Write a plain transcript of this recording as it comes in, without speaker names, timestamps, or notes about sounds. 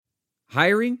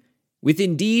Hiring? With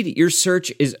Indeed, your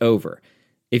search is over.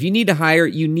 If you need to hire,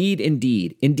 you need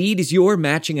Indeed. Indeed is your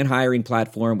matching and hiring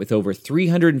platform with over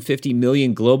 350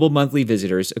 million global monthly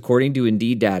visitors, according to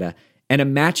Indeed data, and a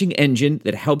matching engine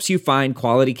that helps you find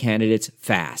quality candidates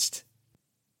fast.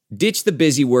 Ditch the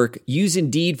busy work. Use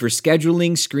Indeed for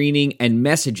scheduling, screening, and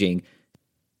messaging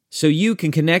so you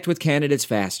can connect with candidates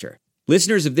faster.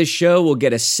 Listeners of this show will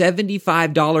get a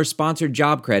 $75 sponsored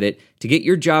job credit to get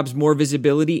your jobs more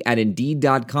visibility at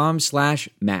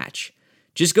Indeed.com/match.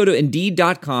 Just go to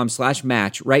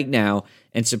Indeed.com/match right now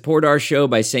and support our show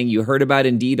by saying you heard about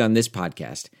Indeed on this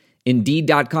podcast.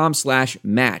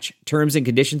 Indeed.com/match. Terms and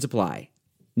conditions apply.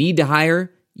 Need to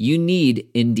hire? You need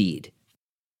Indeed.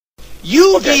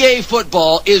 UVA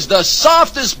football is the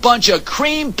softest bunch of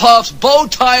cream puffs, bow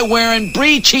tie wearing,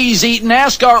 brie cheese eating,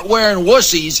 ascot wearing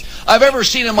wussies I've ever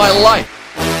seen in my life.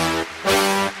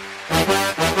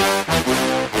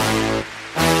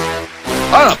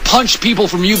 I want to punch people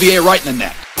from UVA right in the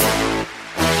neck.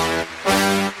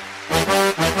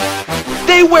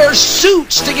 They wear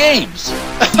suits to games.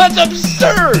 That's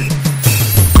absurd.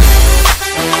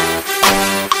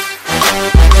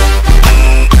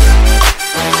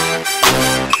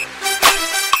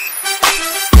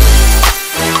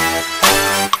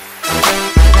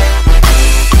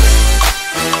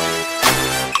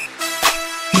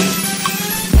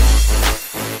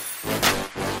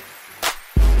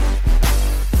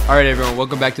 All right, everyone,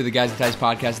 welcome back to the Guys and Ties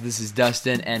podcast. This is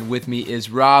Dustin, and with me is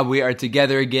Rob. We are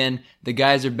together again. The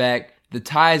guys are back. The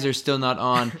ties are still not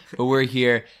on, but we're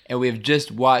here, and we have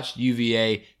just watched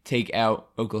UVA take out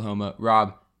Oklahoma.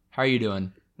 Rob, how are you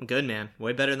doing? I'm good, man.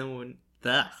 Way better than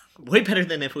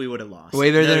if we would have lost.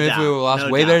 Way better than if we would have lost.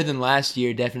 No Way doubt. better than last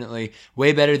year, definitely.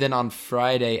 Way better than on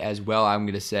Friday as well, I'm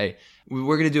going to say.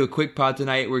 We're going to do a quick pod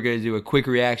tonight. We're going to do a quick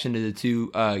reaction to the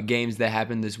two games that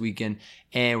happened this weekend.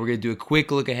 And we're going to do a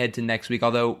quick look ahead to next week,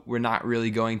 although we're not really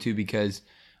going to because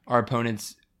our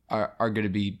opponents are going to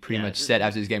be pretty much set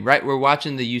after this game. Right? We're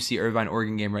watching the UC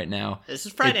Irvine-Oregon game right now. This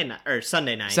is Friday night, or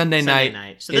Sunday night. Sunday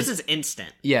night. So this is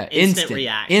instant. Yeah, instant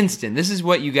reaction. Instant. This is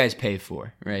what you guys pay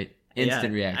for, right?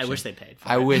 Instant Yeah, reaction. I wish they paid for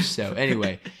I it. wish so.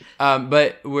 Anyway,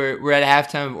 but we're at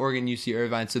halftime of Oregon UC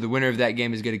Irvine, so the winner of that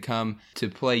game is going to come to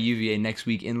play UVA next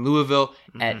week in Louisville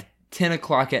at 10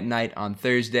 o'clock at night on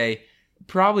Thursday.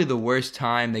 Probably the worst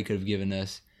time they could have given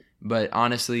us, but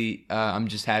honestly, I'm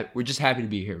just happy. We're just happy to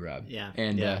be here, Rob. Yeah,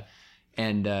 and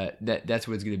that's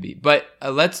what it's going to be. But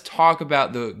let's talk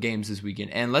about the games this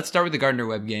weekend, and let's start with the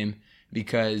Gardner-Webb game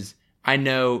because I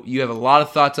know you have a lot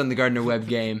of thoughts on the Gardner-Webb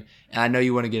game, and I know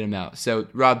you want to get them out. So,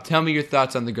 Rob, tell me your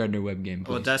thoughts on the Gardner-Webb game,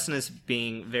 please. Well, Dustin is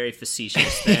being very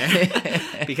facetious there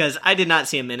because I did not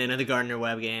see a minute of the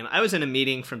Gardner-Webb game. I was in a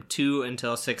meeting from 2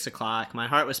 until 6 o'clock. My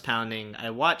heart was pounding. I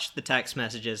watched the text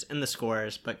messages and the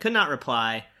scores, but could not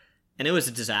reply, and it was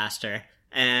a disaster.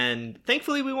 And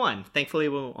thankfully we won.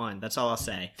 That's all I'll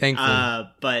say.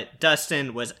 Thankfully. But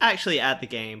Dustin was actually at the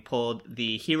game, pulled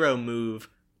the hero move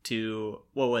to,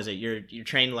 what was it? Your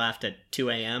train left at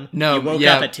 2 a.m.? No, you woke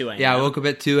up at 2 a.m. Yeah, I woke up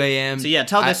at 2 a.m. So yeah,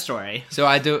 tell this story. So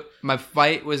my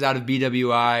flight was out of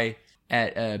BWI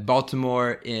at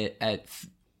Baltimore at,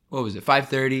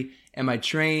 5:30, and my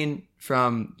train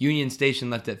from Union Station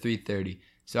left at 3:30.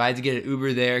 So I had to get an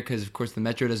Uber there because, of course, the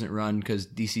Metro doesn't run because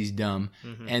DC's dumb.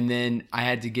 Mm-hmm. And then I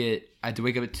had to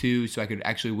wake up at 2 so I could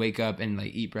actually wake up and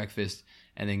eat breakfast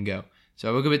and then go. So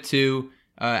I woke up at 2.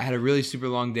 I had a really super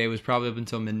long day. Was probably up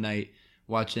until midnight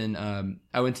watching.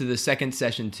 I went to the second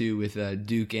session too with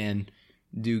Duke and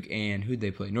who'd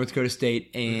they play? North Dakota State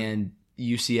and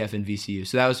UCF and VCU.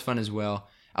 So that was fun as well.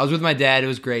 I was with my dad. It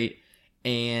was great.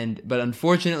 But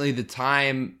unfortunately, the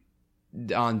time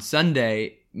on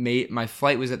Sunday, my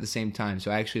flight was at the same time.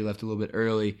 So I actually left a little bit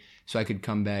early so I could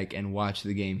come back and watch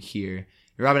the game here.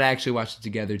 Rob and I actually watched it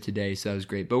together today, so that was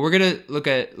great. But we're gonna look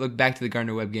back to the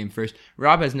Gardner-Webb game first.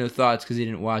 Rob has no thoughts because he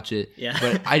didn't watch it,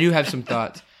 but I do have some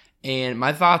thoughts. And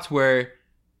my thoughts were,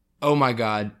 oh my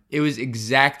god, it was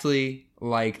exactly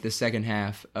like the second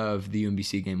half of the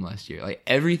UMBC game last year. Like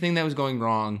everything that was going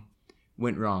wrong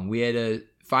went wrong. We had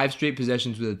 5 straight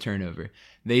possessions with a turnover.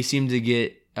 They seemed to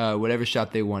get whatever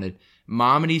shot they wanted.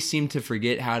 Momedy seemed to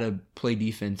forget how to play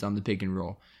defense on the pick and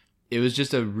roll. It was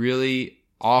just a really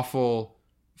awful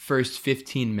first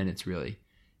 15 minutes, really.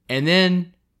 And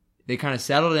then they kind of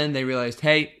settled in. They realized,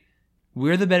 hey,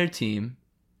 we're the better team.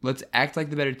 Let's act like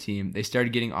the better team. They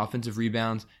started getting offensive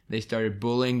rebounds. They started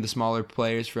bullying the smaller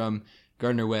players from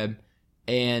Gardner-Webb.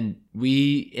 And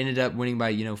we ended up winning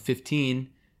by, 15.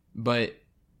 But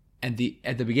at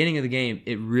the beginning of the game,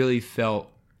 it really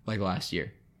felt like last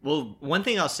year. Well, one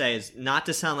thing I'll say is not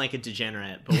to sound like a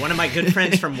degenerate, but one of my good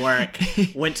friends from work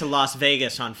went to Las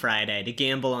Vegas on Friday to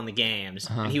gamble on the games,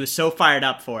 and he was so fired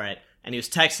up for it. And he was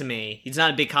texting me. He's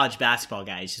not a big college basketball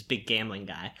guy. He's just a big gambling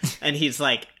guy. And he's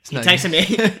like, he texted me.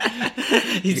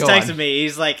 He's texting me.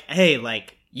 He's like, hey,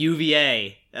 like,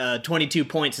 UVA, 22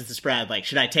 points is the spread. Like,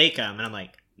 should I take him? And I'm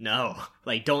like, no.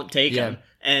 Like, don't take him.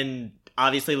 And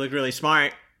obviously looked really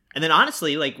smart. And then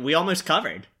honestly, like, we almost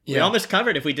covered. We almost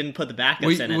covered if we didn't put the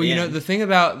backups in. Well, you know, the thing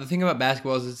about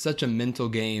basketball is it's such a mental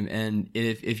game, and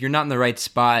if you're not in the right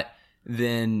spot,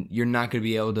 then you're not going to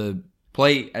be able to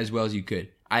play as well as you could.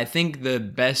 I think the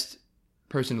best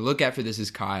person to look at for this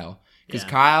is Kyle, because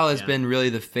Kyle has been really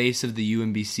the face of the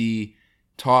UMBC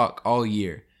talk all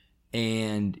year,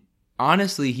 and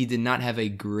honestly, he did not have a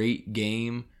great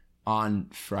game on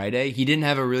Friday. He didn't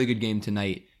have a really good game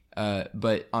tonight,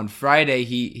 but on Friday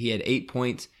he had 8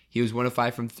 points. He was 1 of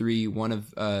 5 from 3, 1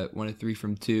 of 3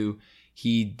 from 2.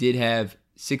 He did have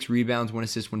 6 rebounds, 1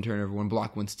 assist, 1 turnover, 1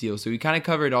 block, 1 steal. So he kind of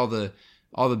covered all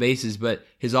the bases, but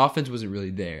his offense wasn't really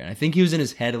there. And I think he was in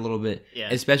his head a little bit,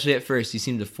 especially at first. He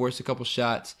seemed to force a couple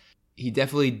shots. He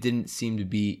definitely didn't seem to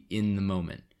be in the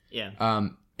moment. Yeah.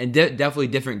 And definitely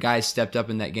different guys stepped up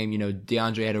in that game. You know,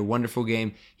 DeAndre had a wonderful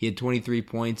game. He had 23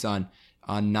 points on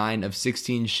 9 of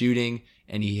 16 shooting,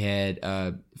 and he had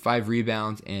 5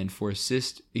 rebounds and 4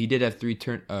 assists. He did have 3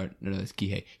 that's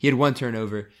Kihei. He had 1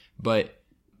 turnover, but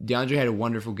DeAndre had a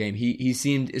wonderful game. He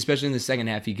seemed, especially in the second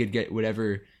half, he could get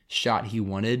whatever shot he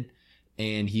wanted,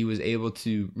 and he was able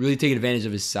to really take advantage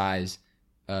of his size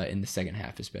in the second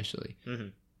half, especially. Mm-hmm.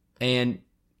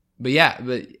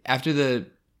 But after the,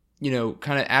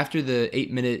 after the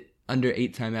 8-minute under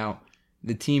 8 timeout,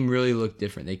 the team really looked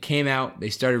different. They came out, they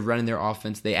started running their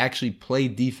offense. They actually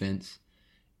played defense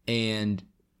and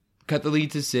cut the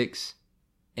lead to 6.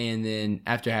 And then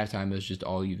after halftime, it was just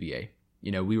all UVA.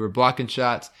 You know, we were blocking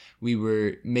shots. We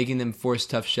were making them force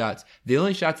tough shots. The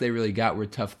only shots they really got were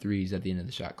tough threes at the end of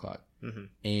the shot clock. Mm-hmm.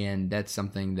 And that's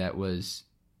something that was,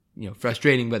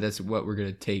 frustrating, but that's what we're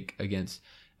going to take against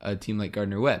a team like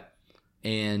Gardner-Webb.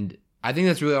 And I think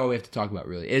that's really all we have to talk about,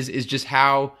 really, is just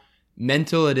how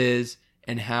mental it is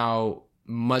and how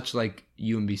much like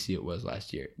UMBC it was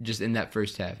last year. Just in that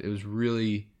first half, it was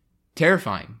really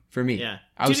terrifying for me. Yeah,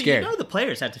 I was scared. The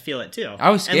players had to feel it too. I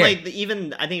was scared. And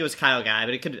even I think it was Kyle Guy,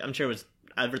 but I'm sure it was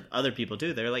other people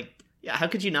too. They're like, yeah, how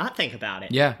could you not think about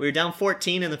it? Yeah, we were down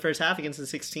 14 in the first half against the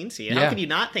 16 seed. How could you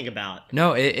not think about?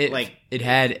 No, it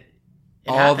had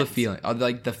all the feeling.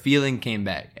 Like the feeling came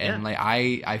back, and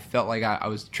I felt like I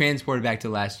was transported back to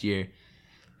last year.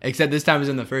 Except this time it was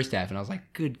in the first half, and I was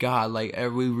like, good God, like,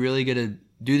 are we really gonna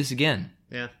do this again?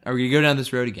 Yeah. Are we gonna go down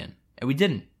this road again? And we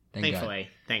didn't. Thankfully.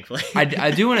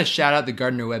 I do want to shout out the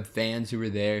Gardner-Webb fans who were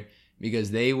there, because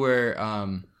they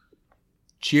were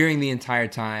cheering the entire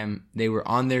time. They were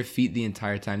on their feet the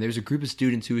entire time. There was a group of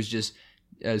students who was just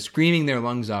screaming their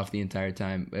lungs off the entire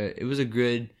time. It was a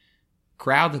good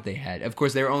crowd that they had. Of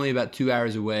course, they were only about 2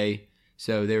 hours away,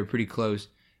 so they were pretty close.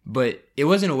 But it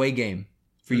was an away game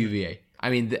for UVA. I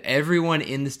mean, everyone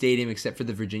in the stadium except for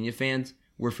the Virginia fans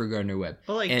were for Gardner-Webb.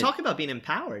 Well, talk about being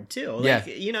empowered, too.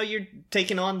 You're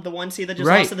taking on the 1 seed that just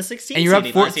right. lost to the 16 and you're up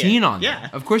 14 on them. Yeah.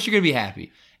 Of course you're going to be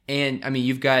happy. And, I mean,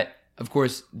 you've got, of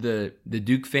course, the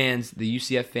Duke fans, the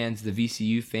UCF fans, the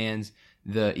VCU fans,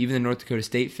 even the North Dakota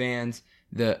State fans,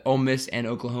 the Ole Miss and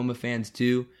Oklahoma fans,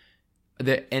 too.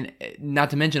 And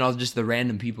not to mention all just the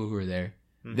random people who are there.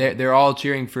 Mm-hmm. They're all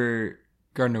cheering for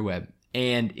Gardner-Webb.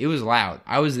 And it was loud.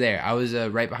 I was there. I was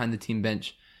right behind the team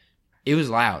bench. It was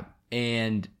loud.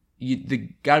 And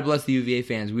God bless the UVA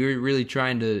fans. We were really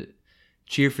trying to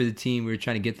cheer for the team. We were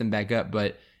trying to get them back up.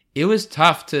 But it was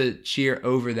tough to cheer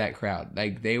over that crowd.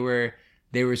 Like, they were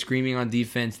screaming on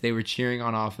defense. They were cheering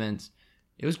on offense.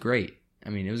 It was great. I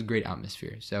mean, it was a great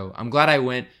atmosphere. So I'm glad I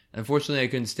went. Unfortunately, I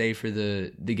couldn't stay for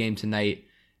the game tonight.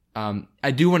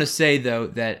 I do want to say, though,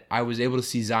 that I was able to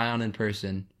see Zion in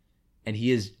person. And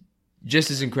he is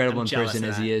just as incredible in person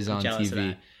as he is on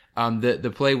TV.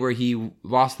 The play where he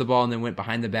lost the ball and then went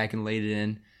behind the back and laid it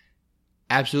in,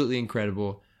 absolutely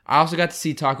incredible. I also got to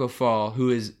see Taco Fall,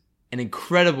 who is an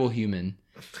incredible human.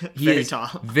 He very is tall.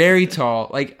 Very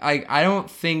tall. Like, I don't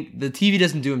think the TV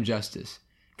doesn't do him justice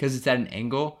because it's at an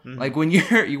angle. Mm-hmm. Like,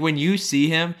 when you see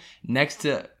him next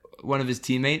to one of his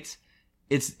teammates,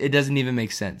 it doesn't even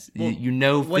make sense.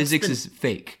 Well, physics is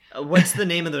fake. What's the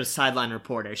name of the sideline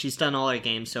reporter? She's done all her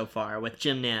games so far with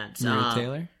Jim Nantz. Maria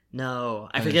Taylor? No,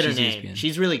 I forget her name. ESPN.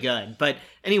 She's really good. But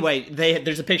anyway,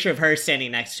 there's a picture of her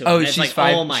standing next to him. Oh, she's like,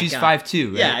 5. Oh my she's God.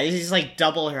 5'2", right? Yeah, he's like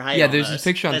double her height. Yeah, almost. there's a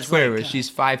picture on Twitter where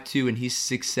she's 5'2" and he's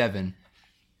 6'7",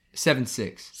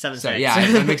 7'6". 7'6". So, yeah,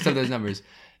 I mixed up those numbers.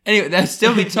 Anyway, that'd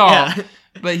still be tall. Yeah.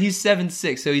 But he's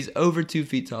 7'6", so he's over 2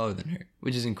 feet taller than her,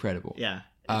 which is incredible. Yeah,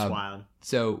 it's wild.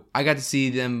 So I got to see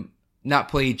them not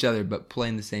play each other, but play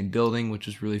in the same building, which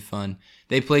was really fun.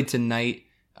 They played tonight,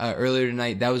 earlier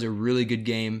tonight. That was a really good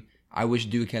game. I wish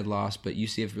Duke had lost, but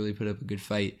UCF really put up a good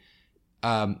fight.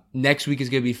 Next week is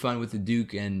going to be fun with the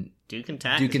Duke and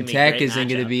Tech. Duke and Tech isn't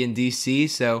going to be in DC,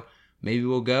 so maybe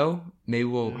we'll go. Maybe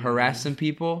we'll harass some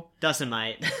people. Dustin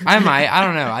might. I might. I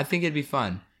don't know. I think it'd be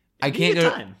fun. I can't be a go.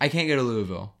 time. I can't go to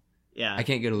Louisville. Yeah, I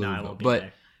can't go to No, I Louisville, won't be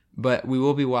there. but we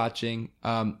will be watching.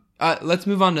 Let's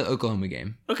move on to the Oklahoma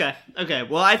game. Okay.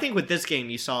 Well, I think with this game,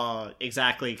 you saw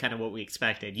exactly kind of what we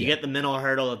expected. You get the mental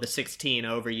hurdle of the 16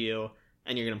 over you,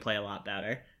 and you're going to play a lot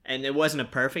better. And it wasn't a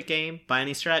perfect game by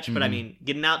any stretch, but I mean,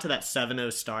 getting out to that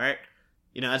 7-0 start,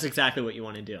 that's exactly what you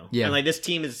want to do. Yeah. And this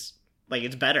team is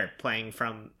it's better playing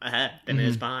from ahead than it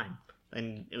is behind,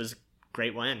 and it was a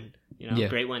great win.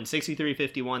 Great win,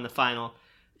 63-51 the final,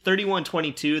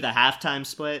 31-22 the halftime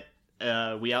split.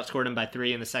 We outscored them by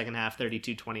 3 in the second half,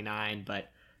 32-29.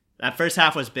 But that first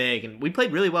half was big, and we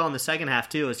played really well in the second half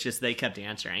too. It's just they kept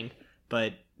answering.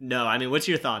 But no, I mean, what's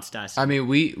your thoughts, Dustin? I mean,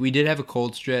 we did have a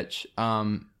cold stretch,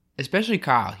 especially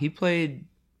Kyle. He played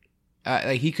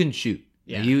he couldn't shoot.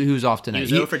 Yeah. He was off tonight. He was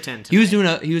 0 for 10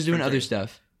 tonight. He was doing other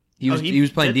stuff. He was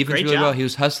playing did a defense great really job. well. He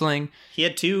was hustling. He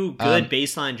had 2 good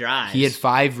baseline drives. He had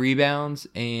 5 rebounds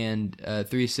and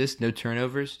 3 assists, no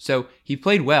turnovers. So he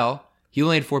played well. He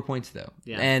only had 4 points though,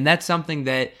 and that's something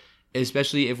that,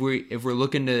 especially if we're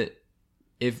looking to,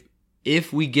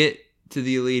 if we get to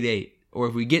the Elite Eight or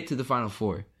if we get to the Final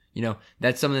Four,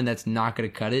 that's something that's not going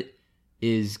to cut it.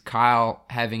 Is Kyle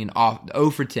having an off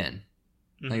 0 for 10?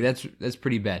 Like that's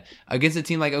pretty bad against a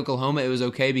team like Oklahoma. It was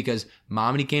okay because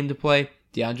Mamadi came to play,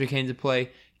 DeAndre came to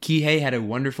play. Kihei had a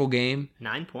wonderful game,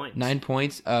 9 points. 9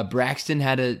 points. Braxton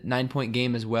had a 9-point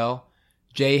game as well.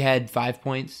 Jay had 5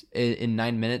 points in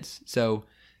 9 minutes, so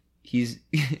he's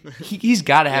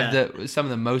got to have some of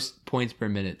the most points per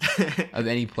minute of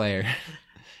any player.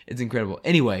 It's incredible.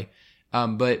 Anyway,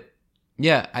 but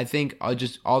yeah, I think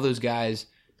all those guys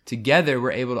together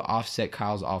were able to offset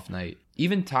Kyle's off night.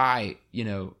 Even Ty,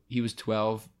 he was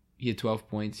 12. He had 12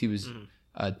 points. He was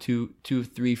 2 of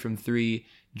 3 from 3.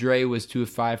 Dre was 2 of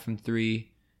 5 from 3.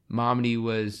 Mamadi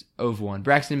was 0 of 1.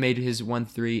 Braxton made his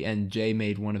 1-3, and Jay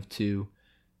made 1 of 2.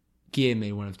 Kia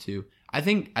made 1 of 2. I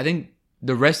think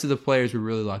the rest of the players were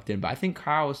really locked in, but I think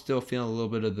Kyle was still feeling a little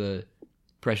bit of the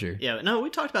pressure. Yeah, no, we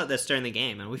talked about this during the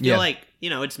game, and we feel like,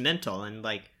 it's mental, and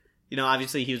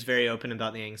obviously he was very open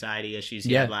about the anxiety issues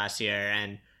he had last year,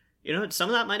 and some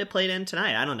of that might have played in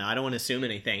tonight. I don't know. I don't want to assume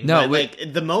anything. No,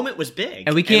 but, the moment was big,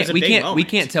 and we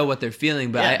can't tell what they're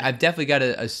feeling. But I've definitely got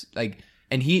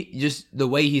and he just the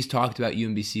way he's talked about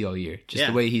UMBC all year,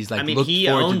 the way he's looked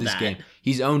forward to this game.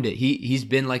 He's owned it. He's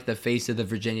been the face of the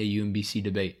Virginia UMBC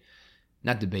debate,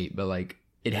 not debate, but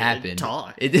it happened.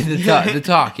 The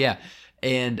talk, yeah.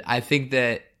 And I think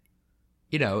that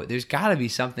there's got to be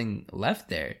something left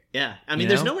there. Yeah, I mean,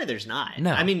 there's no way there's not.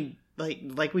 No, I mean,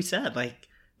 like we said,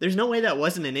 there's no way that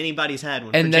wasn't in anybody's head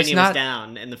when Virginia was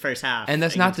down in the first half. And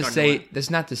that's not to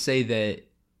say that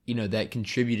that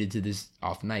contributed to this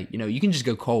off night. You can just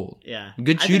go cold. Yeah, I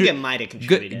think it might have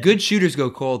contributed. Good shooters go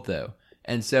cold though,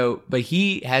 and so but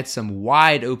he had some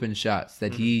wide open shots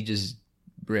that he just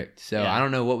bricked. So I don't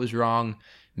know what was wrong.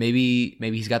 Maybe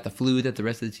he's got the flu that the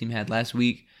rest of the team had last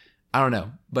week. I don't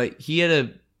know, but he had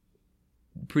a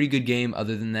pretty good game.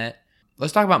 Other than that.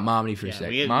 Let's talk about Mamadi for a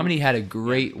second. Mamadi had a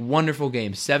great, wonderful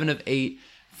game. 7 of 8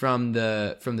 from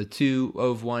the 2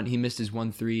 of 1. He missed his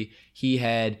 1-3. He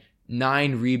had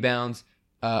 9 rebounds,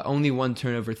 only 1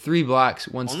 turnover, 3 blocks,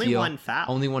 1 steal.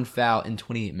 Only one foul in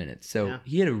 28 minutes. So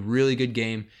he had a really good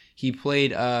game. He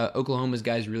played Oklahoma's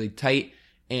guys really tight,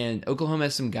 and Oklahoma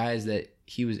has some guys that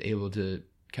he was able to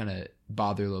kind of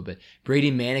bother a little bit. Brady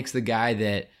Manick's the guy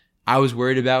that I was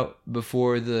worried about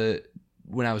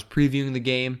when I was previewing the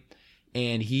game.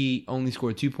 And he only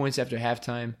scored 2 points after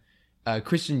halftime.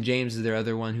 Christian James is their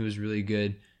other one who was really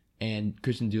good, and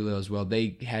Christian Doolittle as well.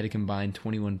 They had a combined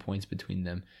 21 points between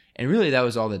them, and really that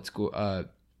was all that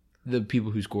the people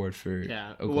who scored for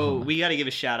Oklahoma. Well, we got to give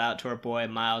a shout out to our boy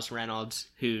Miles Reynolds,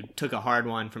 who took a hard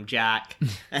one from Jack.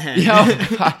 And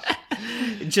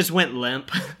it just went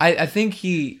limp. I think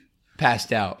he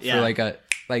passed out for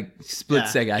a split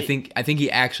second. I think he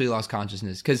actually lost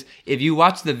consciousness because if you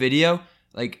watch the video.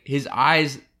 His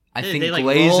eyes, I think,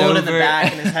 glazed rolled over in the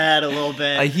back of his head a little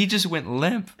bit. He just went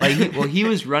limp. He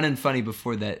was running funny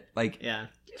before that.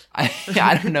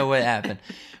 I don't know what happened,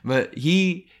 but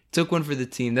he took one for the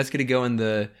team. That's gonna go in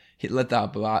the let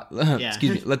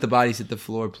the bodies hit the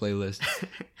floor playlist.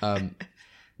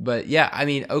 But yeah, I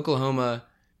mean, Oklahoma,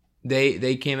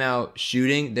 they came out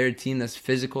shooting. They're a team that's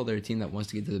physical. They're a team that wants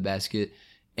to get to the basket.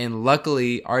 And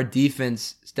luckily, our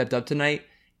defense stepped up tonight,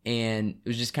 and it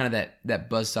was just kind of that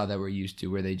buzzsaw that we're used to,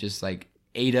 where they just like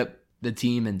ate up the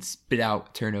team and spit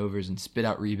out turnovers and spit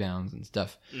out rebounds and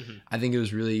stuff. Mm-hmm. I think it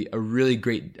was a really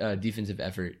great defensive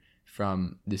effort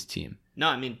from this team. No,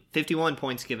 I mean, 51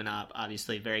 points given up,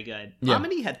 obviously very good. Yeah.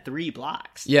 Mamadi had 3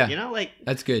 blocks. Yeah. You know, like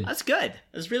that's good. That's good.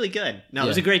 That's really good. No, it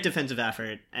was a great defensive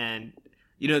effort, and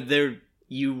you know,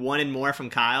 you wanted more from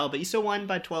Kyle, but you still won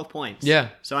by 12 points. Yeah.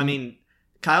 So I mean,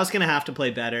 Kyle's going to have to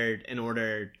play better in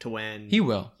order to win. He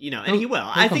will. You know, and he will.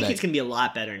 I think he's going to be a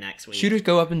lot better next week. Shooters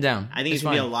go up and down. I think he's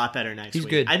going to be a lot better next week. He's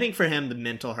good. I think for him, the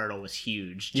mental hurdle was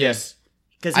huge. Yes.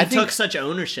 Because he took such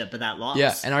ownership of that loss.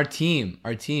 Yeah, and our team,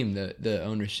 the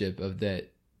ownership of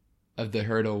the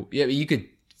hurdle, yeah, you could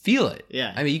feel it.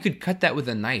 Yeah. I mean, you could cut that with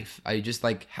a knife. I just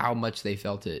like how much they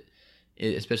felt it,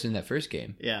 especially in that first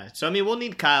game. Yeah. So, I mean, we'll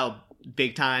need Kyle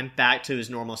big time back to his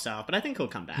normal self, but I think he'll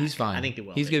come back. He's fine. I think he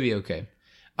will. He's going to be okay.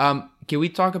 Can we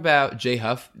talk about Jay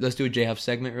Huff? Let's do a Jay Huff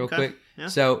segment real quick. Yeah.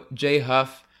 So Jay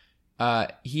Huff,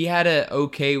 he had an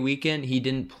okay weekend. He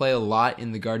didn't play a lot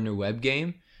in the Gardner-Webb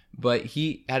game, but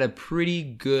he had a pretty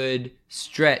good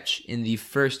stretch in the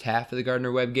first half of the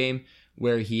Gardner-Webb game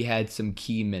where he had some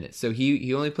key minutes. So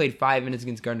he only played 5 minutes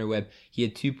against Gardner-Webb. He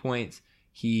had 2 points.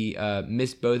 He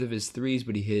missed both of his threes,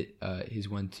 but he hit his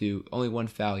 1-2. Only 1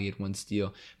 foul. He had 1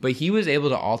 steal. But he was able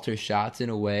to alter shots in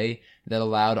a way that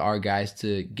allowed our guys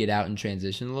to get out in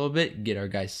transition a little bit, get our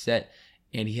guys set,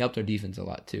 and he helped our defense a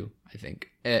lot too, I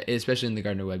think, especially in the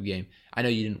Gardner-Webb game. I know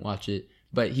you didn't watch it,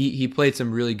 but he played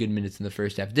some really good minutes in the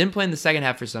first half. Didn't play in the second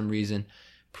half for some reason,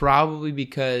 probably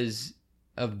because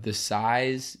of the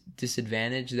size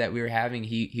disadvantage that we were having.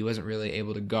 He wasn't really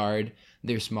able to guard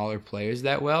their smaller players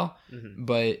that well,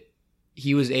 but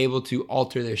he was able to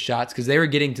alter their shots because they were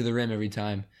getting to the rim every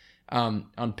time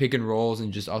on pick and rolls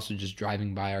and just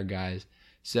driving by our guys.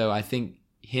 So I think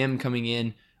him coming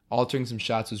in, altering some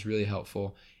shots was really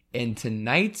helpful. In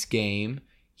tonight's game,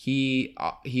 he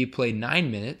played 9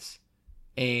 minutes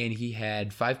and he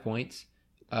had 5 points.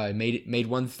 Made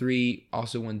 1 3,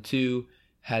 also 1 2,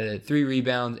 had 3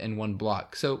 rebounds and 1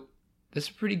 block. So that's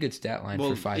a pretty good stat line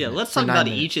for 5 minutes. Yeah, let's talk about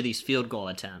each of these field goal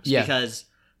attempts. Yeah. Because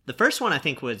the first one, I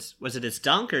think, was it his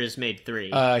dunk or his made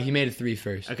 3? He made a 3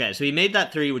 first. Okay, so he made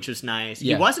that 3, which was nice.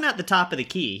 Yeah. He wasn't at the top of the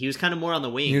key. He was kind of more on the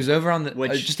wing. He was over on the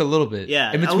just a little bit.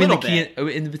 Yeah, in between a little the key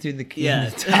bit. in between the key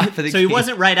and the top of the key. So he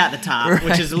wasn't right at the top, Right.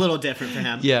 which is a little different for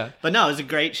him. Yeah. But no, it was a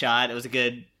great shot. It was a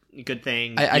good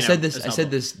thing. I said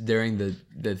this during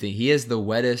the thing. He has the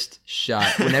wettest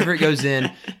shot. Whenever it goes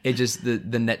in, it just the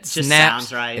net Just snaps.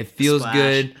 sounds right. It feels Splash.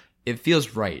 good. It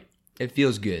feels right. It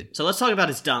feels good. So let's talk about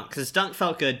his dunk, because his dunk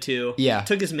felt good too. Yeah.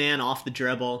 Took his man off the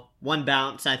dribble. 1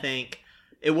 bounce, I think.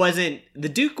 It wasn't... The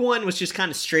Duke one was just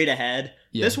kind of straight ahead.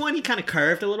 Yeah. This one, he kind of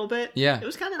curved a little bit. Yeah. It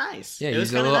was kind of nice. Yeah, it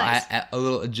was he's a kind of little nice. a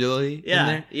little agility in Yeah,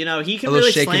 there. you know, he can A little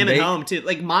really shake and slam it bake. home too.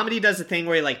 Like Mamadi does the thing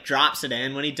where he like drops it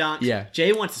in when he dunks. Yeah.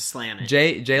 Jay wants to slam it.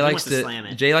 Jay likes wants to slam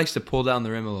it. Jay likes to pull down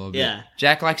the rim a little bit. Yeah.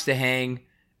 Jack likes to hang.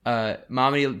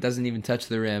 Mamadi doesn't even touch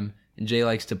the rim, and Jay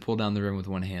likes to pull down the rim with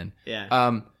one hand.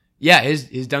 Yeah. Yeah,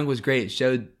 his dunk was great.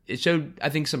 It showed I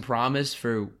think some promise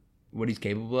for what he's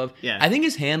capable of. Yeah. I think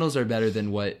his handles are better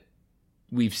than what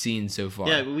we've seen so far.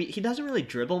 Yeah, he doesn't really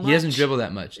dribble much. He doesn't dribble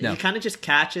that much. No. He kind of just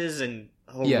catches and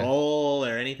he'll Yeah. roll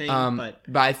or anything. But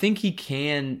I think he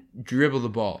can dribble the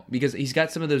ball because he's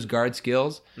got some of those guard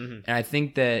skills, and I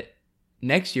think that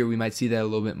next year we might see that a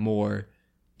little bit more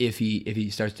if he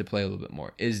starts to play a little bit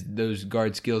more. Is those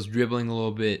guard skills, dribbling a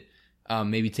little bit,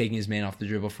 maybe taking his man off the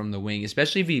dribble from the wing,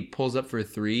 especially if he pulls up for a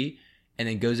 3 and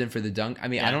then goes in for the dunk. I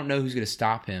mean, I don't know who's going to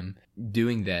stop him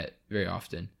doing that very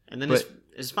often. And then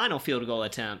his final field goal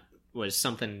attempt was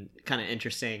something kind of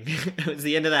interesting. It was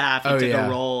the end of the half. He took a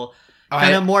roll.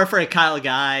 Kind of more for a Kyle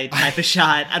Guy type of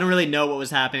shot. I don't really know what was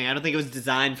happening. I don't think it was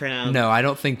designed for him. No, I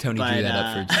don't think Tony drew that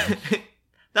up for himself.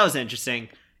 That was interesting.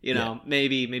 You know,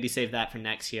 maybe save that for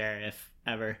next year if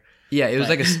ever. Yeah, it was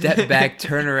like a step back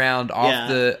turnaround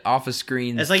off a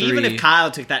screen. It's like 3. even if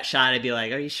Kyle took that shot, I'd be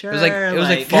like, "Are you sure?" It was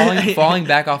like falling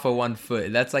back off of 1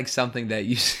 foot. That's like something that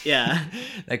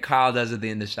that Kyle does at the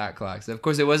end of the shot clock. So of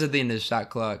course it was at the end of the shot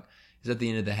clock. It was at the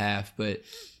end of the half, but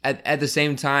at the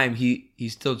same time he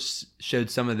still showed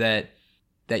some of that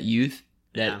youth,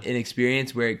 that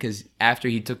inexperience, where because after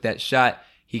he took that shot,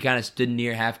 he kind of stood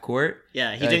near half court.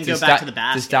 Yeah, he didn't go back to the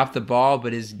basket to stop the ball,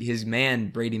 but his man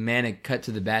Brady Manick cut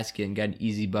to the basket and got an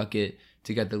easy bucket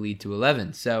to get the lead to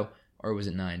 11. So, or was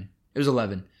it 9? It was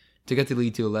 11 to get the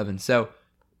lead to 11. So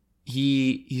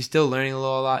he's still learning a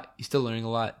lot. He's still learning a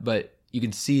lot, but you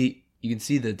can see You can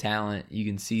see the talent. You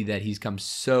can see that he's come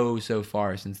so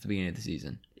far since the beginning of the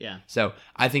season. Yeah. So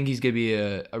I think he's going to be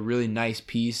a really nice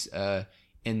piece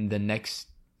in the next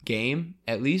game,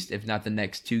 at least, if not the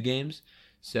next 2 games.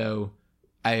 So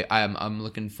I'm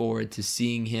looking forward to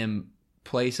seeing him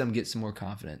play get some more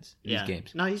confidence in these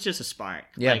games. No, he's just a spark.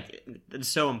 Yeah. Like, it's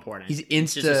so important.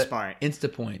 He's just a spark.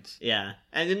 Insta points. Yeah.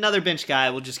 And another bench guy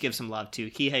we'll just give some love to,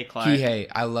 Kihei Clark. Kihei,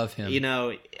 I love him. You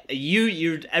know,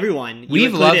 everyone,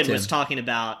 We've you loved included, him. was talking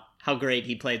about how great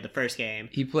he played the first game.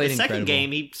 He played the incredible. second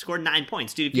game, he scored 9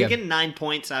 points. Dude, if you're getting 9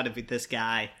 points out of this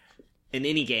guy in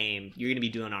any game, you're going to be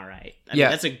doing all right. I mean,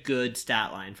 that's a good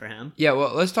stat line for him. Yeah,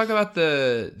 well, let's talk about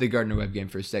the Gardner-Webb game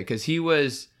for a sec, because he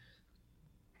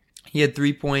had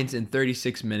 3 points in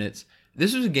 36 minutes.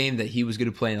 This was a game that he was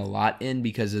going to play in a lot in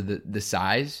because of the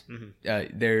size.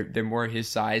 Mm-hmm. They're more his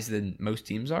size than most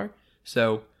teams are.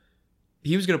 So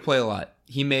he was going to play a lot.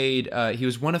 He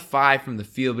was 1 of 5 from the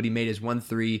field, but he made his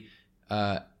 1-3,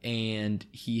 and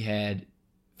he had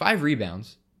 5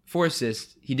 rebounds, 4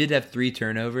 assists. He did have 3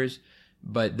 turnovers,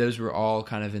 but those were all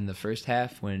kind of in the first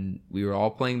half when we were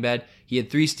all playing bad. He had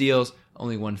 3 steals,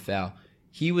 only 1 foul.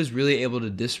 He was really able to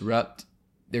disrupt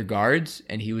their guards,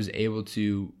 and he was able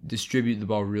to distribute the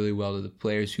ball really well to the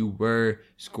players who were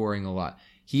scoring a lot.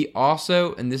 He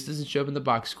also, and this doesn't show up in the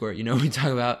box score, we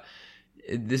talk about,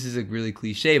 this is a really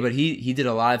cliche, but he did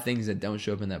a lot of things that don't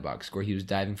show up in that box score. He was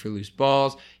diving for loose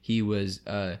balls. He was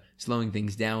slowing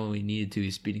things down when we needed to. He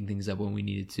was speeding things up when we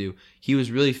needed to. He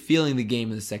was really feeling the game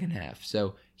in the second half.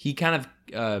 So he kind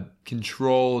of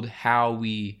controlled how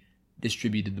we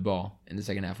distributed the ball in the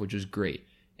second half, which was great.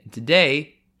 And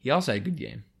today, he also had a good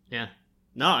game. Yeah.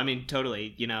 No, I mean,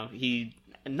 totally. He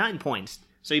 9 points.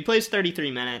 So he plays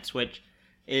 33 minutes, which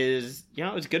is,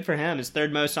 it's good for him. His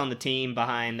third most on the team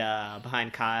behind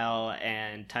Kyle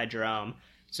and Ty Jerome.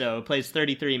 So plays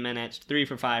 33 minutes, 3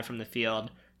 for 5 from the field,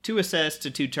 2 assists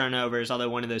to 2 turnovers, although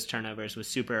one of those turnovers was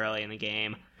super early in the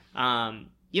game.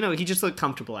 He just looked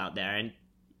comfortable out there, and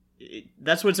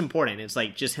that's what's important. It's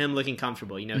like just him looking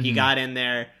comfortable. Mm-hmm. He got in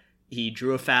there. He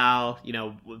drew a foul,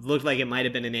 looked like it might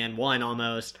have been an and one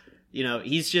almost.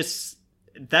 He's just,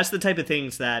 that's the type of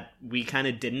things that we kind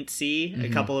of didn't see a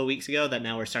couple of weeks ago that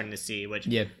now we're starting to see, which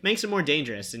makes it more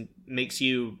dangerous and makes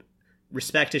you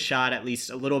respect his shot at least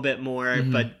a little bit more.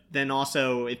 Mm-hmm. But then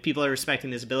also, if people are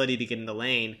respecting his ability to get in the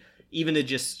lane, even to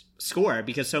just score,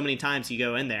 because so many times you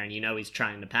go in there and he's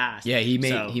trying to pass. Yeah, he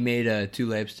made 2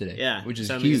 layups today. Yeah, which is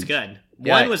so huge. It's good.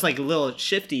 Yeah. One was like a little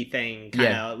shifty thing,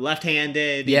 kind of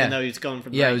left-handed, even though he was going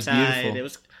from the right it was side. Beautiful. It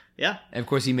was, and of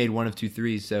course, he made 1 of 2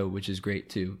 threes, which is great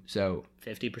too. So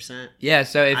 50%. Yeah,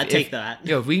 so I'd take that.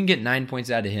 If we can get 9 points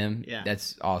out of him,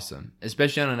 that's awesome.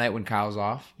 Especially on a night when Kyle's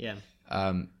off. Yeah.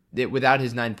 Without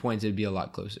his 9 points, it'd be a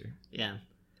lot closer. Yeah.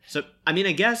 So, I mean,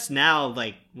 I guess now,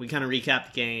 like, we kind of recap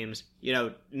the games,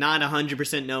 not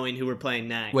 100% knowing who we're playing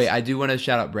next. Wait, I do want to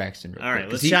shout out Braxton. All right,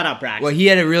 let's shout out Braxton. Well, he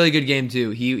had a really good game, too.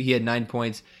 He had 9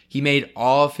 points. He made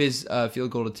all of his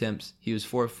field goal attempts. He was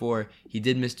 4-4. He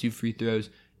did miss 2 free throws,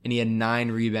 and he had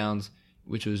 9 rebounds,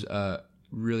 which was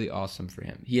really awesome for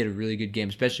him. He had a really good game,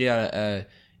 especially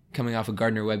coming off a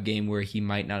Gardner-Webb game where he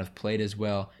might not have played as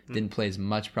well. Didn't play as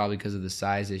much probably because of the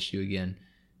size issue again.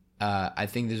 I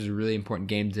think this is a really important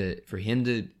game for him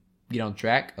to get on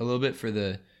track a little bit for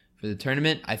the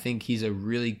tournament. I think he's a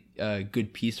really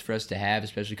good piece for us to have,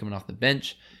 especially coming off the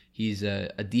bench. He's a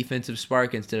defensive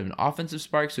spark instead of an offensive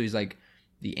spark, so he's like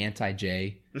the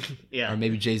anti-Jay. Yeah. Or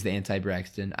maybe Jay's the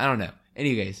anti-Braxton. I don't know.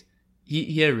 Anyways,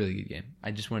 he had a really good game.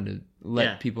 I just wanted to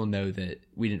let people know that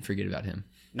we didn't forget about him.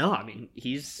 No, I mean,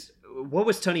 what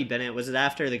was Tony Bennett? Was it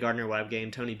after the Gardner-Webb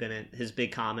game? Tony Bennett, his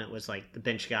big comment was like, the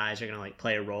bench guys are going to like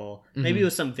play a role. Mm-hmm. Maybe it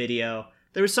was some video.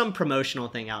 There was some promotional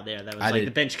thing out there that was the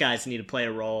bench guys need to play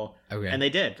a role. Okay. And they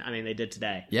did. I mean, they did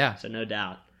today. Yeah. So no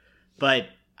doubt. But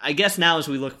I guess now as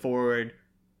we look forward,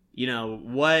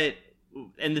 what,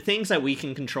 and the things that we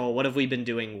can control, what have we been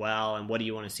doing well, and what do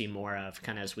you want to see more of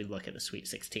kind of as we look at the Sweet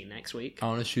 16 next week? I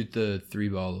want to shoot the 3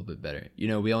 ball a little bit better.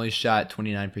 We only shot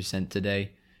 29%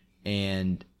 today,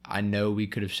 and I know we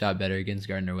could have shot better against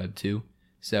Gardner-Webb too.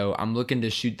 So I'm looking to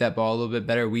shoot that ball a little bit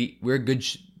better. We're good.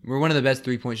 We're one of the best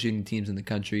 3-point shooting teams in the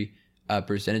country,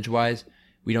 percentage wise.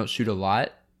 We don't shoot a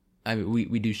lot. I mean,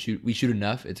 we do shoot. We shoot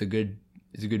enough. It's a good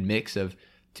mix of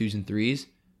 2s and 3s.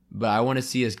 But I want to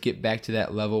see us get back to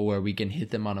that level where we can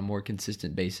hit them on a more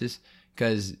consistent basis.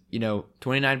 Because 29%,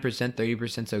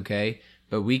 30% is okay,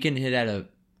 but we can hit at a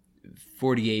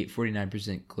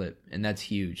 49% clip, and that's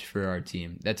huge for our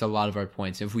team. That's a lot of our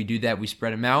points. If we do that, we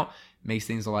spread them out, makes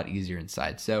things a lot easier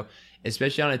inside. So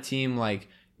especially on a team like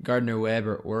Gardner-Webb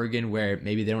or Oregon, where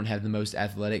maybe they don't have the most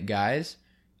athletic guys,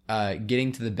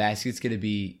 getting to the basket's going to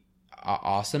be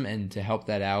awesome, and to help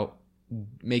that out,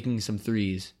 making some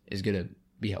threes is going to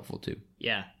be helpful too.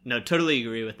 Yeah, no, totally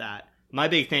agree with that. My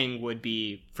big thing would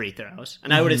be free throws.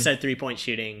 And I would have said 3-point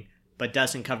shooting, but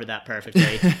Dustin covered that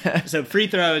perfectly. So free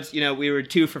throws, we were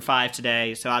 2 for 5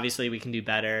 today, so obviously we can do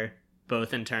better,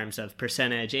 both in terms of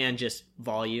percentage and just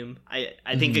volume.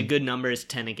 I think a good number is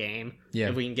 10 a game. Yeah.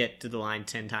 If we can get to the line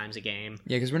 10 times a game.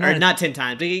 Yeah, because we're not 10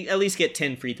 times, but at least get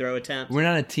 10 free throw attempts. We're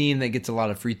not a team that gets a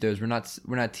lot of free throws. We're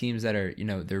not teams that are,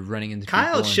 they're running into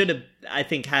Kyle people should have, I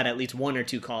think, had at least 1 or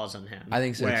 2 calls on him. I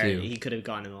think so where too. He could have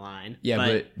gone in the line.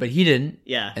 Yeah, but he didn't.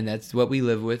 Yeah. And that's what we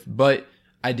live with. But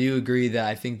I do agree that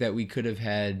I think that we could have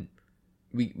had,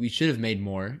 we should have made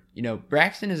more.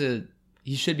 Braxton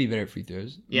he should be better at free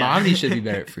throws. Yeah. Momney should be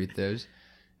better at free throws.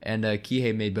 And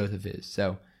Kihei made both of his.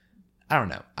 So, I don't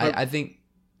know. I think...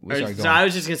 Sorry, go on. I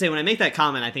was just going to say, when I make that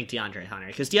comment, I think DeAndre Hunter.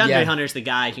 Because DeAndre Hunter's the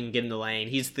guy who can get in the lane.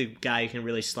 He's the guy who can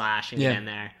really slash and get in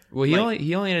there. Well,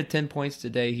 he only had 10 points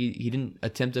today. He didn't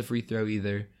attempt a free throw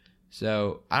either.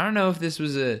 So, I don't know if this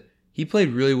was he played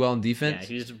really well in defense. Yeah,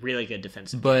 he was really good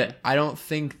defensive. But I don't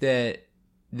think that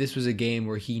this was a game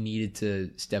where he needed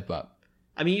to step up.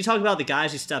 I mean, you talk about the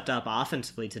guys who stepped up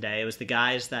offensively today. It was the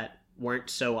guys that weren't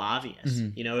so obvious.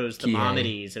 Mm-hmm. It was the Kihei,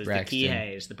 Momedies, it was Braxton. the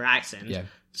Kiheis, the Braxtons. Yeah.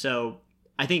 So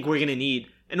I think we're going to need,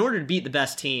 in order to beat the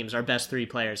best teams, our best 3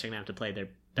 players are going to have to play their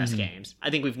best games. I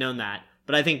think we've known that.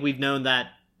 But I think we've known that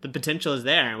the potential is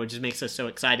there, which just makes us so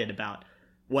excited about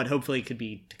what hopefully could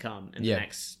be to come in the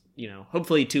next,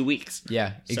 hopefully 2 weeks.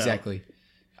 Yeah, exactly.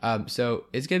 So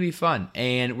it's going to be fun.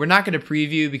 And we're not going to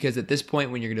preview because at this point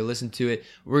when you're going to listen to it,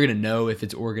 we're going to know if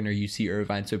it's Oregon or UC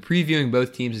Irvine. So previewing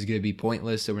both teams is going to be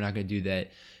pointless, so we're not going to do that.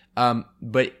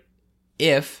 But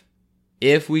if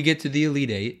we get to the Elite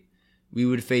Eight, we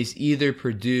would face either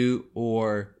Purdue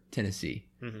or Tennessee.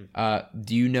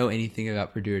 Do you know anything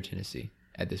about Purdue or Tennessee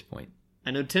at this point? I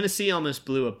know Tennessee almost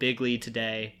blew a big lead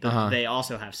today, but they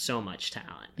also have so much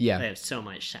talent. Yeah. They have so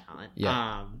much talent.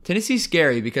 Yeah. Tennessee's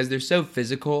scary because they're so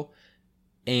physical,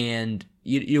 and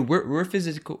we're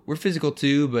physical. We're physical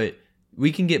too, but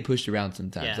we can get pushed around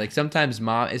sometimes. Yeah. Like sometimes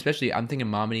especially I'm thinking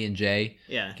Momedy and Jay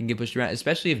can get pushed around,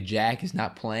 especially if Jack is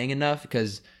not playing enough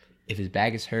because if his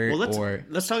back is hurt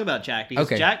let's talk about Jack because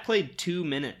Jack played 2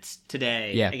 minutes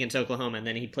today against Oklahoma, and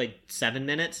then he played 7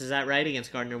 minutes. Is that right,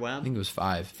 against Gardner-Webb? I think it was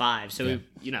 5. 5. So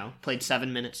he played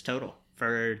 7 minutes total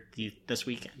for this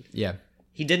weekend. Yeah,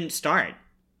 he didn't start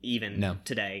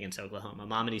today against Oklahoma.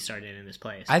 Momedy started in his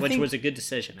place, which was a good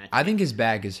decision. I think his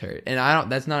back is hurt,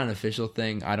 and that's not an official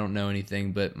thing. I don't know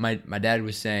anything, but my dad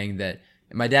was saying that.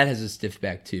 My dad has a stiff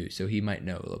back too, so he might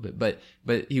know a little bit.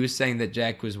 But he was saying that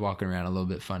Jack was walking around a little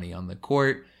bit funny on the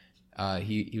court.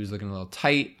 He was looking a little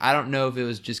tight. I don't know if it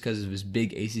was just because of his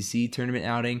big ACC tournament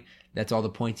outing. That's all the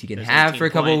points he can have for a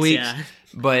couple of weeks. Yeah.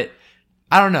 But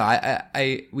I don't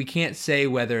know. We can't say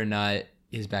whether or not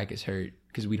his back is hurt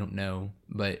because we don't know.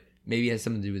 But maybe it has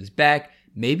something to do with his back.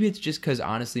 Maybe it's just because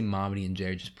honestly, Momedy and Jay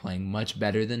are just playing much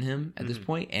better than him at this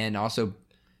point, and also.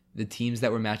 The teams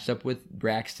that were matched up with,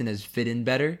 Braxton has fit in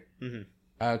better.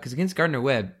 Because against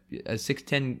Gardner-Webb, a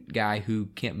 6'10 guy who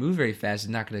can't move very fast is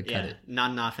not going to cut it.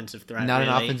 Not an offensive threat. Not an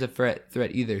offensive threat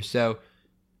either. So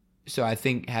I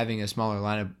think having a smaller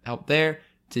lineup helped there.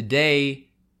 Today,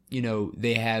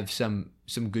 they have some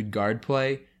good guard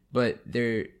play, but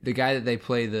the guy that they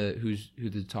play who's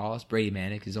the tallest, Brady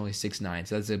Manick, is only 6'9".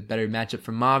 So that's a better matchup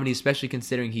for Momedy, especially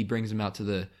considering he brings him out to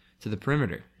the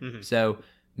perimeter. So.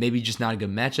 Maybe just not a good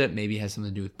matchup. Maybe it has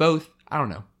something to do with both. I don't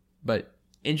know. But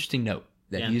interesting note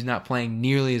that he's not playing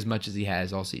nearly as much as he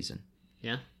has all season.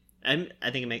 Yeah. I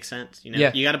think it makes sense.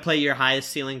 You got to play your highest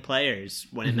ceiling players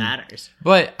when it matters.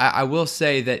 But I will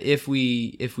say that if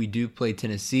we do play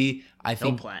Tennessee, I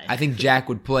think Jack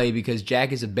would play because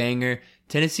Jack is a banger.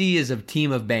 Tennessee is a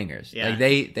team of bangers. Yeah. Like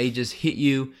they just hit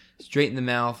you straight in the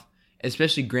mouth,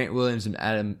 especially Grant Williams and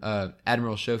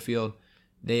Admiral Schofield.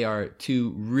 They are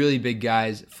 2 really big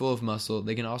guys, full of muscle.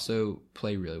 They can also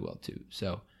play really well, too.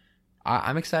 So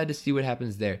I'm excited to see what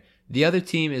happens there. The other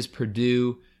team is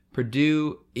Purdue.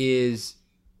 Purdue is,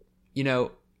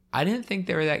 I didn't think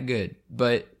they were that good,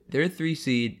 but they're a 3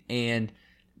 seed, and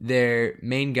their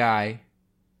main guy,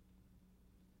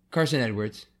 Carson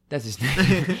Edwards, that's his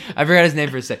name. I forgot his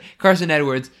name for a sec. Carson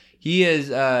Edwards, he is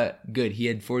good. He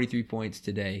had 43 points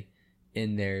today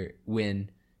in their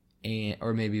win.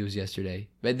 Or maybe it was yesterday.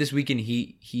 But this weekend,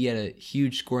 he had a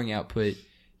huge scoring output.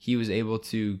 He was able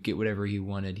to get whatever he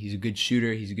wanted. He's a good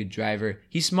shooter. He's a good driver.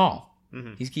 He's small.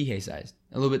 He's Kihei sized.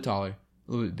 A little bit taller.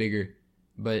 A little bit bigger.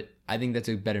 But I think that's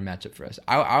a better matchup for us.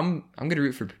 I'm going to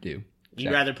root for Purdue.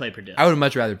 You'd rather play Purdue? I would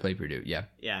much rather play Purdue, yeah.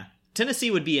 Yeah.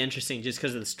 Tennessee would be interesting just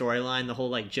because of the storyline, the whole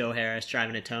like Joe Harris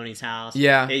driving to Tony's house.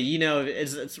 Yeah.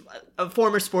 It's a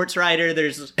former sports writer.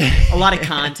 There's a lot of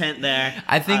content there.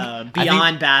 I think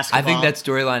beyond basketball. I think that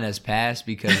storyline has passed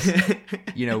because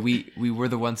we were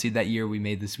the 1 seed that year. We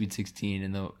made the Sweet 16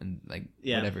 and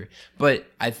whatever. But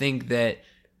I think that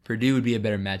Purdue would be a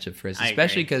better matchup for us,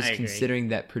 especially because considering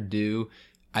that Purdue,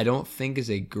 I don't think is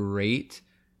a great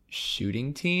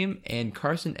shooting team, and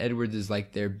Carson Edwards is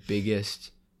like their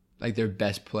biggest. Like their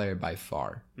best player by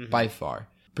far.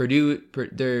 Purdue,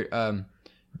 their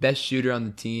best shooter on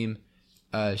the team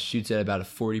shoots at about a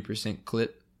 40%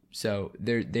 clip. So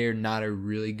they're not a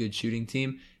really good shooting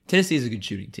team. Tennessee is a good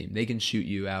shooting team. They can shoot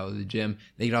you out of the gym.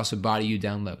 They can also body you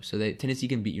down low. So Tennessee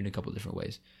can beat you in a couple different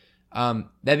ways.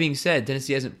 That being said,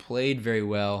 Tennessee hasn't played very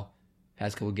well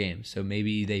past couple games. So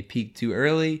maybe they peaked too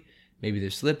early. Maybe they're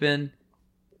slipping.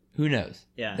 Who knows?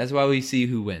 Yeah. That's why we see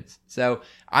who wins. So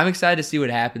I'm excited to see what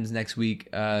happens next week.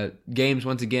 Games,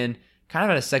 once again, kind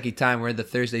of at a sucky time. We're in the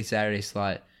Thursday-Saturday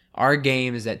slot. Our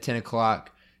game is at 10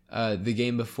 o'clock. The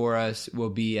game before us will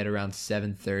be at around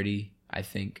 7:30, I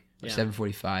think, or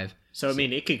 7:45. So, I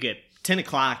mean, it could get 10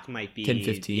 o'clock might be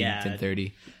 10:15,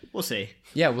 10:30. We'll see.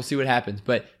 Yeah, we'll see what happens.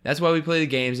 But that's why we play the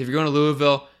games. If you're going to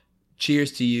Louisville,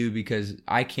 cheers to you because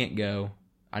I can't go.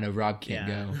 I know Rob can't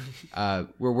go.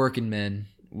 We're working men.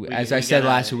 As I said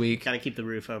last week, gotta keep the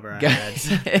roof over our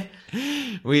heads.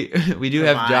 we do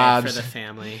have jobs for the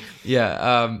family.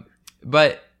 Yeah,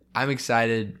 but I'm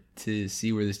excited to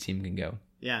see where this team can go.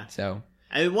 Yeah. So,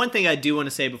 one thing I do want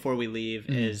to say before we leave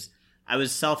is I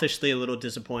was selfishly a little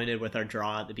disappointed with our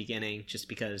draw at the beginning, just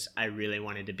because I really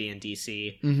wanted to be in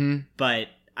DC. Mm-hmm. But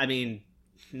I mean,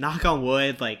 knock on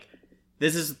wood, like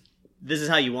this is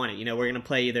how you want it. You know, we're going to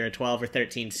play either a 12 or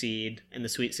 13 seed in the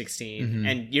Sweet 16,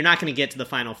 and you're not going to get to the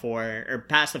Final Four or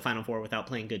past the Final Four without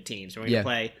playing good teams. We're going to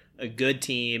play a good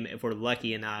team if we're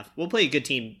lucky enough. We'll play a good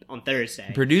team on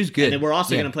Thursday. Purdue's good. And then we're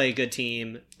also going to play a good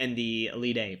team in the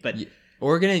Elite Eight. But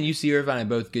Oregon and UC Irvine are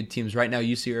both good teams. Right now,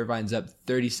 UC Irvine's up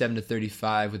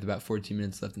 37-35 with about 14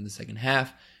 minutes left in the second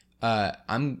half.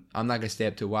 I'm not going to stay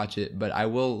up to watch it, but I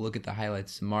will look at the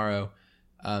highlights tomorrow.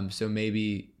 So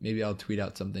maybe I'll tweet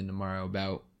out something tomorrow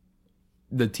about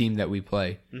the team that we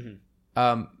play.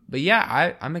 But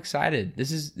yeah, I'm excited.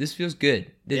 This feels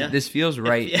good. This feels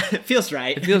right. It feels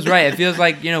right. It feels right. It feels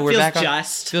like, we're back on.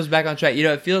 Feels back on track.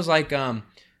 It feels like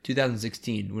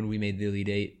 2016 when we made the Elite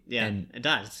Eight. Yeah, and it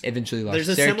does. Eventually lost. There's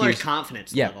a Syracuse. similar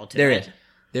confidence level to it.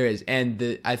 There is,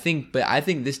 and I think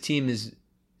this team is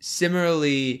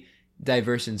similarly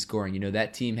diverse in scoring.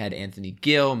 That team had Anthony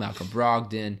Gill, Malcolm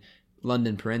Brogdon,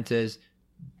 London Parentes,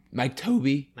 Mike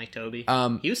Tobey.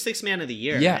 He was Sixth Man of the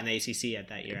Year in the ACC at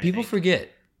that year. People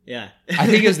forget. Yeah. I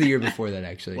think it was the year before that,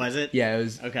 actually. Was it? Yeah, it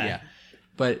was. Okay. Yeah.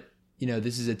 But,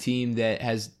 this is a team that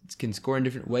can score in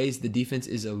different ways. The defense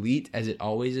is elite, as it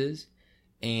always is.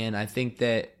 And I think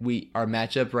that our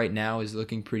matchup right now is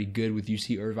looking pretty good with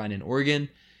UC Irvine and Oregon.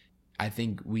 I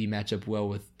think we match up well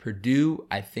with Purdue.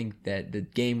 I think that the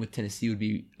game with Tennessee would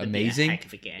be amazing. It'd be a heck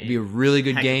of a game. It'd be a really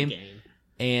good game.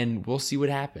 And we'll see what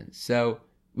happens. So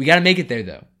we got to make it there,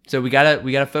 though. So we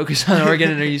gotta focus on Oregon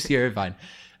and UC Irvine.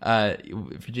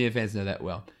 Virginia fans know that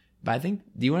well. But I think,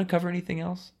 do you want to cover anything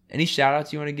else? Any shout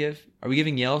outs you want to give? Are we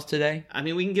giving yells today? I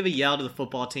mean, we can give a yell to the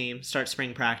football team. Start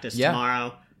spring practice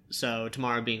tomorrow. So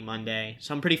tomorrow being Monday.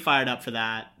 So I'm pretty fired up for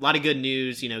that. A lot of good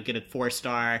news. Get a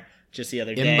 4-star just the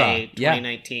other day.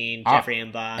 2019, Jeffrey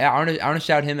Imba. Yeah, I want to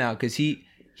shout him out because he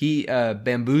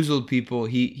bamboozled people.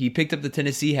 He picked up the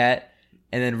Tennessee hat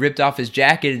and then ripped off his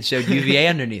jacket and showed UVA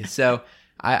underneath. So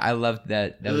I loved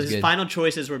that. That was good. His final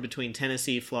choices were between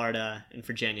Tennessee, Florida, and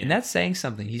Virginia. And that's saying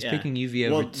something. He's picking UVA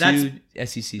over two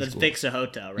SEC schools. That's Vic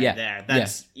Sohoto there.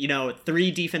 That's,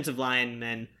 3 defensive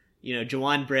linemen.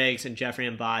 Jawan Briggs and Jeffrey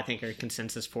Imba, I think, are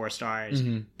consensus 4 stars.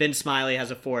 Ben Smiley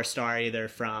has a 4-star either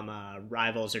from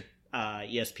Rivals or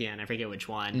ESPN. I forget which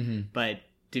one. But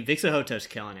dude, Vic Sohoto's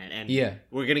killing it. And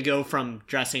we're going to go from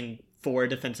dressing 4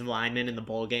 defensive linemen in the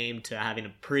bowl game to having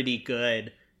a pretty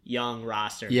good young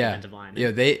roster of defensive linemen. Yeah,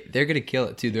 they're going to kill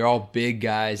it too. They're all big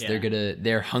guys. Yeah.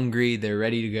 They're hungry. They're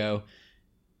ready to go.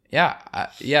 Yeah.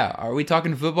 Are we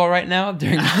talking football right now?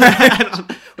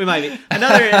 We might be.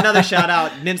 Another shout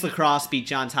out. Men's lacrosse beat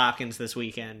Johns Hopkins this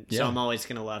weekend, so I'm always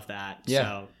going to love that. Yeah.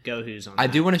 So go Hoos on that. I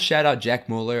do want to shout out Jack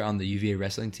Mueller on the UVA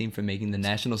wrestling team for making the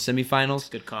national semifinals.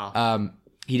 Good call.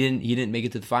 He didn't make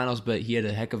it to the finals, but he had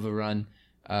a heck of a run.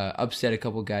 Upset a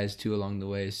couple guys too along the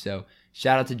way. So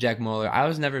shout out to Jack Mueller. I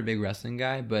was never a big wrestling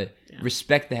guy, but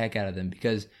respect the heck out of them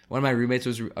because one of my roommates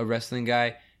was a wrestling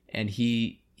guy, and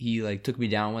he took me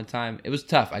down one time. It was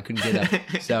tough. I couldn't get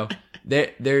up. So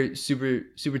they're super,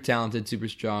 super talented, super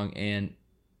strong, and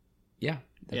yeah.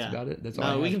 That's about it. That's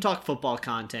all. We can talk football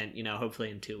content,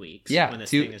 hopefully in 2 weeks. Yeah, when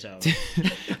this thing is over.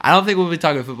 I don't think we'll be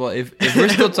talking football. If we're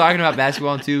still talking about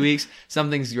basketball in 2 weeks,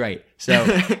 something's right. So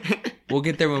we'll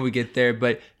get there when we get there.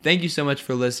 But thank you so much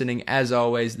for listening. As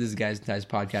always, this is Guys and Ties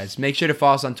Podcast. Make sure to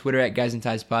follow us on Twitter at Guys and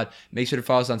Ties Pod. Make sure to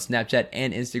follow us on Snapchat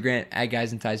and Instagram at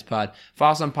Guys and Ties Pod.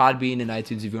 Follow us on Podbean and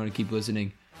iTunes if you want to keep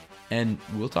listening. And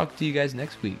we'll talk to you guys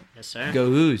next week. Yes, sir. Go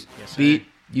Hoos. Yes, sir. Beat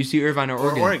UC Irvine or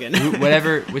Oregon.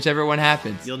 Whichever one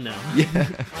happens. You'll know. Yeah.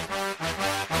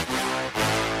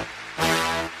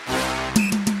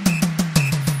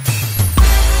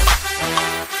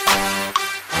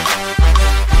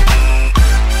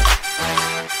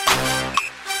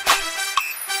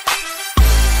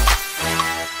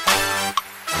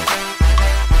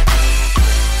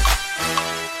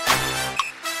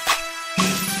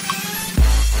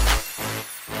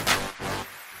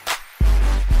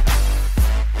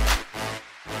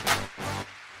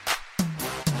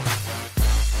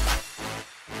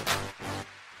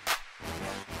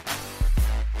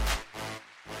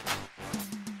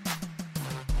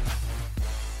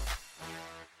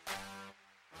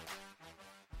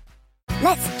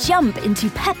 Let's jump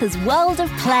into Peppa's world of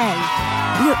play.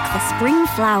 Look for spring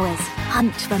flowers,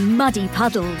 hunt for muddy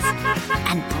puddles,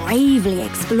 and bravely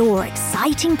explore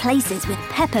exciting places with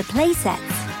Peppa playsets.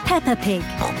 Peppa Pig,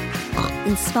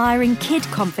 inspiring kid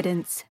confidence.